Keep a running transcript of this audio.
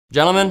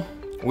Gentlemen,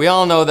 we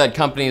all know that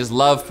companies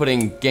love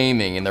putting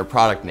gaming in their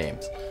product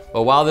names.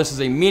 But while this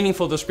is a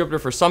meaningful descriptor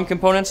for some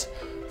components,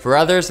 for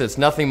others it's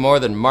nothing more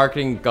than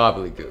marketing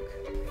gobbledygook.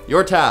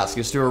 Your task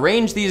is to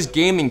arrange these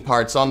gaming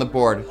parts on the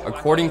board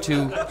according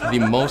to the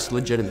most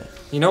legitimate.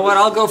 You know what,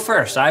 I'll go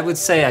first. I would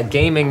say a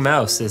gaming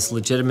mouse is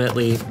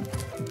legitimately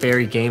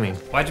very gaming.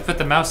 Why'd you put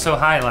the mouse so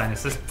high,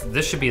 Linus?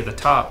 This should be at the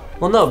top.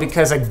 Well, no,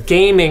 because a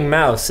gaming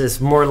mouse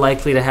is more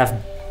likely to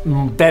have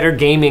better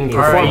gaming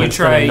performance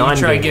than a non-gaming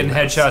you try getting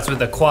mouse. headshots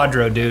with a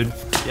Quadro, dude.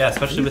 Yeah,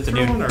 especially with the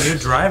new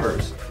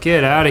drivers.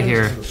 Get out of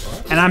here.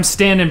 And I'm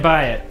standing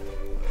by it.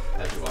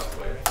 As you walk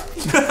away.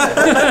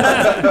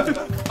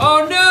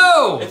 Oh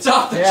no! It's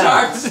off the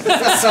charts!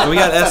 So we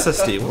got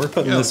SSD. We're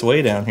putting this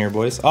way down here,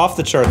 boys. Off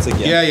the charts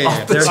again.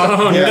 Yeah. There's Oh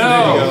no! There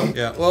you go.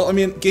 Yeah. Well, I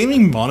mean,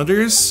 gaming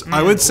monitors,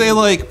 I would say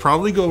like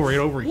probably go right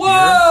over here.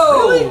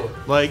 Whoa!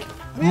 Like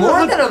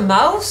More than a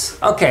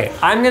mouse? Okay,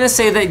 I'm gonna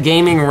say that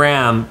gaming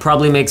RAM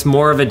probably makes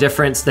more of a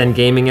difference than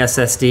gaming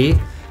SSD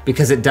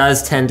because it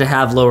does tend to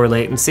have lower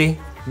latency.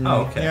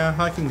 Oh, okay. Yeah,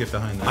 I can get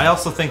behind that. I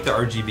also think the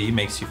RGB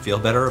makes you feel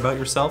better about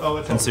yourself,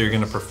 and so you're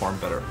gonna perform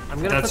better. I'm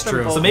gonna That's put them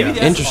true. both So maybe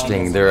the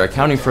Interesting, they're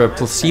accounting for a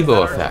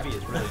placebo effect.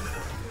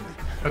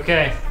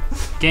 Okay,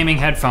 gaming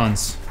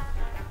headphones.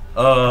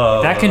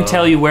 Oh. That can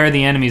tell you where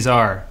the enemies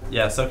are.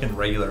 Yeah, so can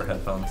regular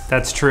headphones.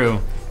 That's true.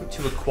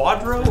 To a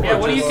Quadro? Yeah, or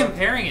what are you just-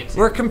 comparing it to?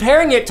 We're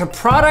comparing it to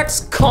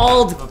products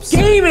called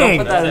gaming.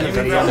 Don't put that in the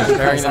video.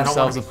 Tearing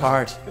themselves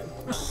apart.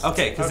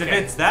 Okay, because if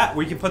it's that,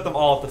 we can put them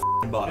all at the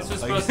f***ing bottom. This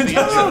was Like-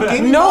 supposed to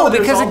be No,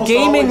 because a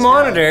gaming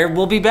monitor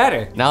will be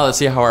better. Now let's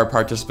see how our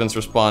participants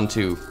respond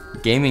to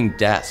gaming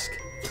desk.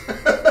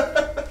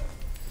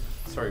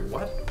 Sorry,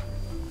 what?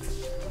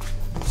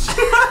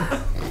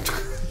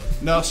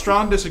 No,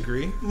 strong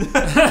disagree.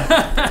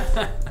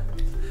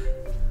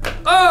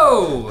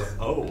 Oh!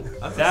 Oh,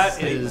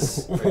 That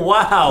is...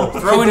 Wow.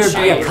 Throwing Could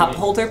there be a shade. cup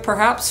holder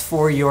perhaps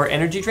for your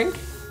energy drink?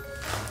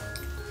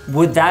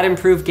 Would that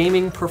improve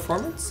gaming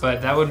performance?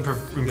 But that wouldn't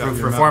improve your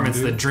performance.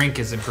 Mountain Dew. The drink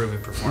is improving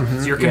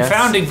performance. You're yes.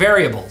 confounding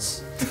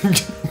variables.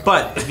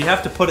 But if you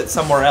have to put it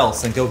somewhere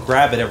else and go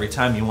grab it every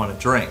time you want to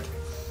drink.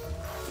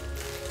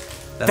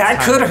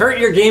 That could hurt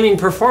your gaming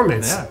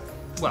performance. Yeah.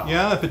 Well,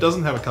 Yeah, if it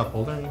doesn't have a cup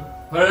holder.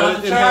 put it on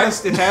But the it chart.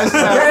 has to have,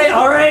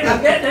 All right,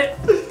 I'm getting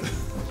it.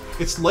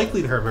 it's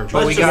likely to have RGB.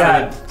 But we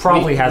Yeah, gotta,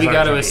 probably has we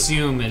gotta RGB.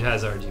 assume it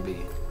has RGB.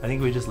 I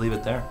think we just leave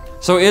it there.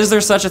 So is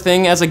there such a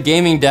thing as a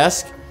gaming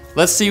desk?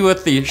 Let's see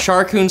what the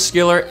Sharkoon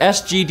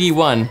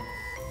SGD1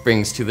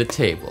 brings to the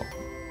table.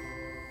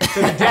 Desk.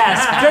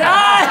 Hey,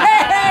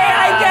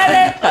 I get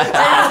it.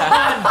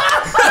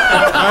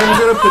 I'm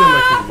gonna put in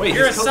my Wait,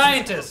 You're a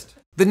scientist.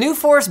 The new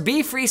Force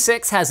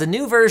B36 has a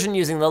new version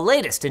using the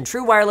latest in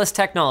true wireless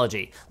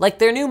technology, like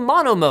their new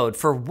mono mode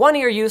for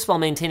one-ear use while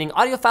maintaining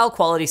audiophile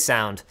quality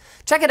sound.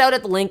 Check it out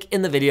at the link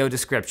in the video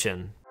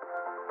description.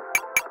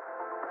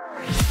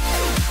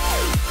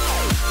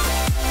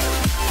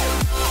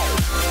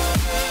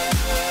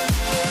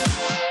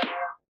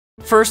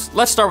 First,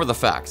 let's start with the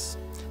facts.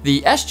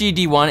 The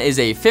SGD1 is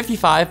a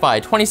 55 by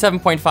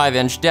 27.5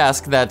 inch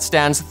desk that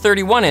stands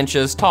 31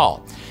 inches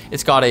tall.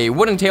 It's got a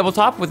wooden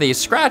tabletop with a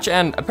scratch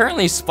and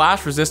apparently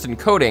splash resistant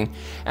coating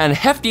and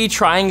hefty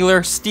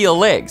triangular steel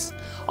legs.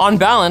 On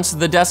balance,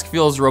 the desk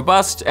feels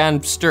robust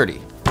and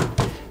sturdy.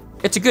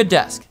 It's a good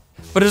desk,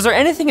 but is there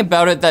anything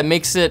about it that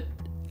makes it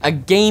a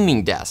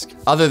gaming desk,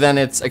 other than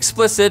its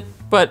explicit,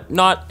 but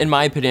not, in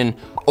my opinion,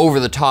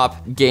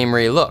 over-the-top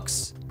gamery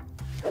looks?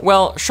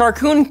 Well,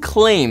 Sharkoon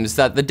claims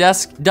that the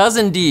desk does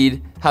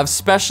indeed have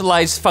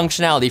specialized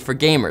functionality for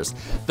gamers,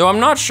 though I'm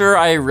not sure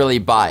I really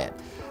buy it.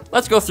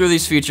 Let's go through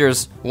these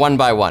features one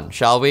by one,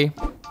 shall we?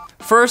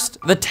 First,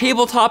 the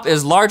tabletop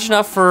is large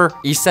enough for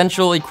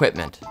essential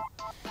equipment.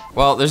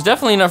 Well, there's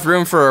definitely enough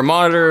room for a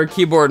monitor,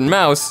 keyboard, and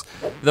mouse,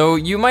 though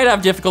you might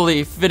have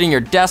difficulty fitting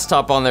your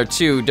desktop on there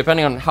too,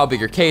 depending on how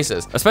big your case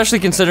is, especially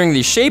considering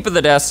the shape of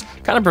the desk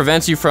kind of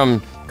prevents you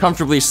from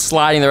comfortably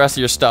sliding the rest of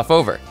your stuff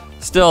over.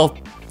 Still,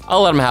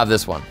 I'll let them have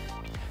this one.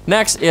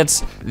 Next,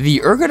 it's the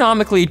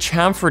ergonomically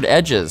chamfered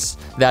edges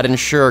that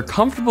ensure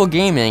comfortable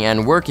gaming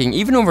and working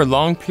even over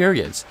long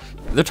periods.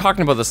 They're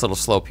talking about this little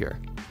slope here.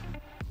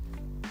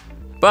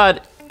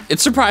 But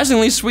it's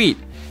surprisingly sweet.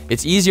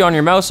 It's easy on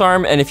your mouse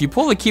arm, and if you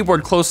pull the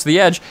keyboard close to the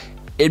edge,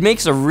 it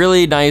makes a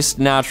really nice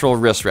natural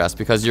wrist rest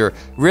because your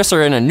wrists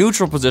are in a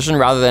neutral position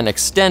rather than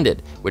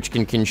extended, which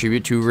can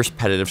contribute to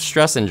repetitive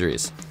stress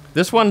injuries.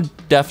 This one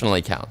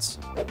definitely counts.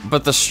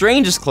 But the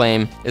strangest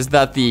claim is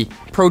that the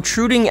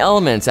protruding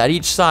elements at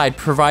each side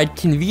provide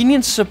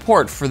convenient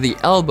support for the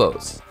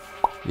elbows.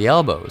 The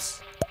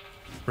elbows.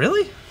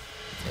 Really?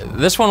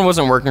 This one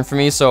wasn't working for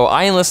me, so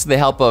I enlisted the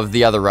help of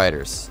the other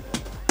writers.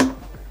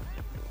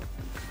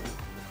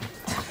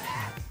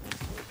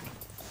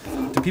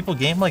 Do people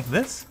game like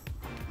this?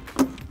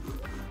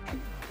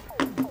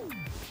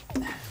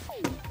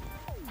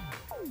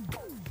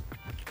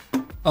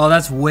 Oh,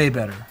 that's way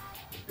better.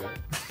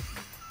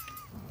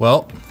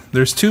 Well,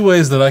 there's two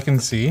ways that I can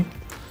see.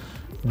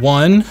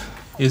 One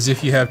is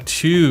if you have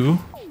two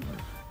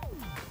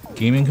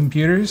gaming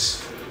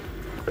computers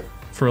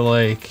for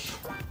like,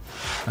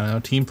 I don't know,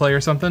 team play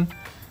or something,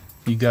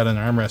 you got an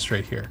armrest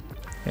right here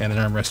and an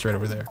armrest right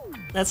over there.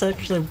 That's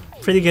actually a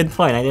pretty good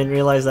point. I didn't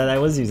realize that I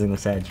was using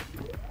this edge.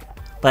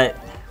 But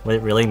would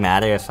it really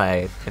matter if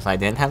I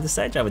didn't have this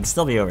edge? I would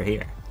still be over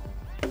here.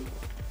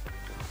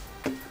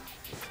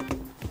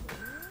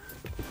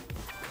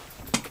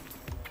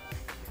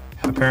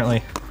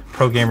 Apparently,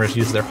 pro gamers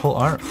use their whole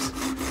arms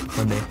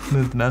when they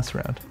move the mouse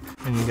around.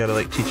 And you gotta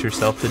like teach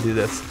yourself to do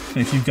this.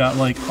 If you've got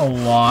like a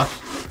lot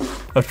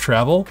of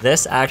travel,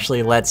 This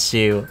actually lets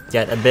you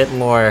get a bit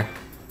more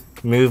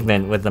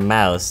movement with the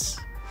mouse.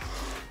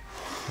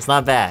 It's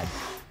not bad.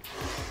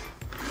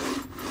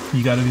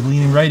 you gotta be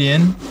leaning right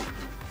in.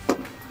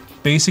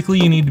 Basically,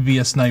 you need to be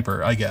a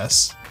sniper, I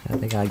guess. I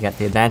think I get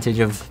the advantage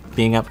of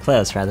being up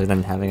close rather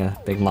than having a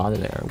big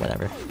monitor or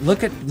whatever.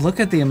 Look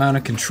at the amount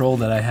of control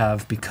that I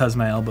have because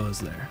my elbow's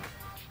there.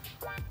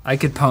 I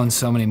could pwn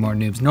so many more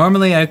noobs.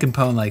 Normally I can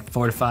pwn like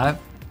 4 to 5.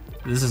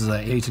 This is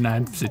like 8 to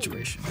 9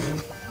 situation.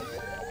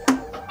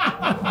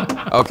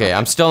 Okay,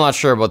 I'm still not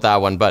sure about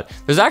that one, but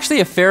there's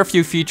actually a fair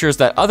few features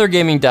that other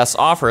gaming desks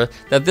offer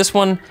that this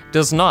one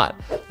does not,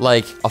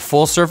 like a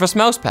full surface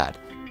mouse pad,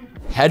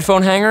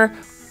 headphone hanger,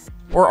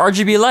 or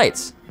RGB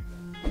lights.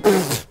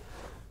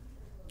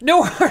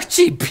 No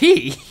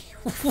RGB.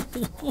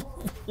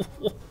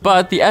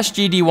 But the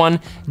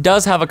SGD1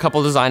 does have a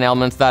couple design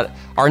elements that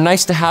are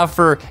nice to have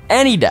for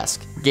any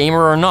desk,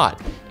 gamer or not,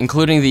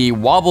 including the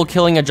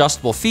wobble-killing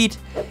adjustable feet,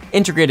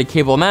 integrated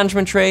cable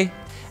management tray,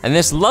 and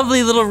this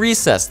lovely little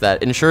recess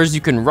that ensures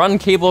you can run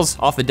cables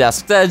off the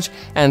desk's edge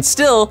and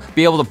still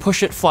be able to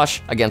push it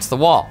flush against the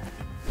wall.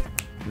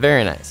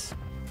 Very nice.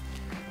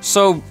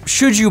 So,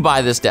 should you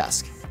buy this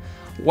desk?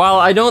 While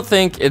I don't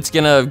think it's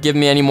gonna give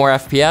me any more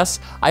FPS,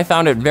 I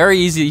found it very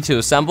easy to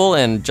assemble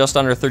in just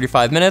under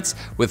 35 minutes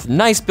with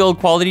nice build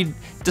quality,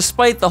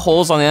 despite the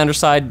holes on the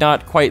underside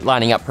not quite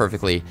lining up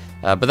perfectly,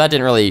 but that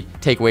didn't really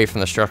take away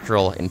from the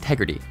structural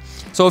integrity.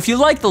 So if you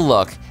like the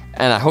look,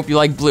 and I hope you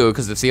like blue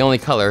because it's the only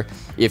color,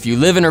 if you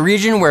live in a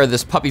region where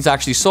this puppy's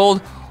actually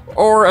sold,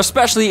 or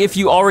especially if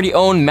you already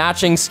own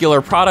matching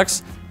Skiller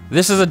products,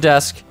 this is a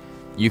desk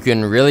you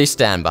can really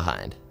stand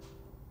behind.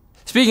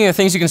 Speaking of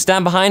things you can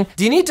stand behind,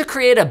 Do you need to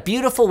create a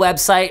beautiful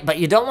website, but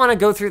you don't want to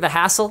go through the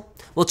hassle?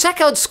 Well, check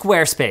out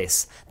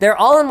Squarespace. Their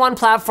all-in-one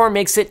platform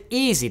makes it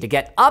easy to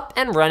get up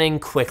and running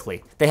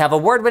quickly. They have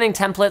award-winning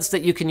templates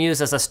that you can use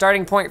as a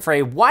starting point for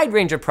a wide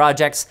range of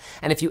projects,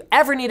 and if you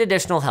ever need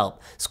additional help,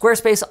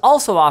 Squarespace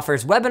also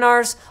offers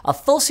webinars, a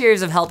full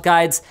series of help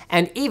guides,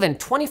 and even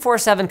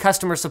 24/7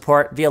 customer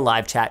support via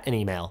live chat and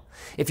email.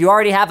 If you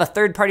already have a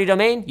third-party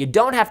domain, you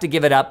don't have to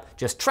give it up,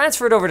 just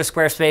transfer it over to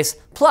Squarespace.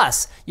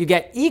 Plus, you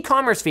get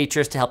e-commerce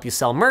features to help you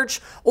sell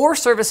merch or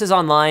services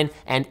online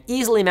and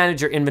easily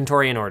manage your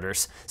inventory and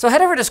orders. So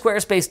head over to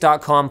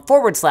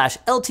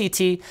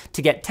squarespace.com/LTT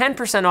to get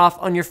 10% off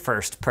on your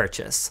first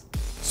purchase.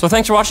 so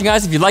thanks for watching,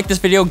 guys. If you like this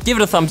video, give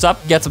it a thumbs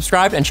up, get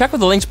subscribed, and check out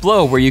the links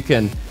below where you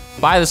can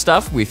buy the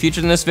stuff we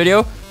featured in this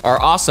video, our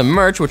awesome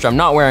merch, which I'm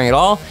not wearing at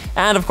all,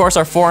 and of course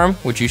our forum,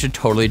 which you should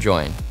totally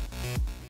join.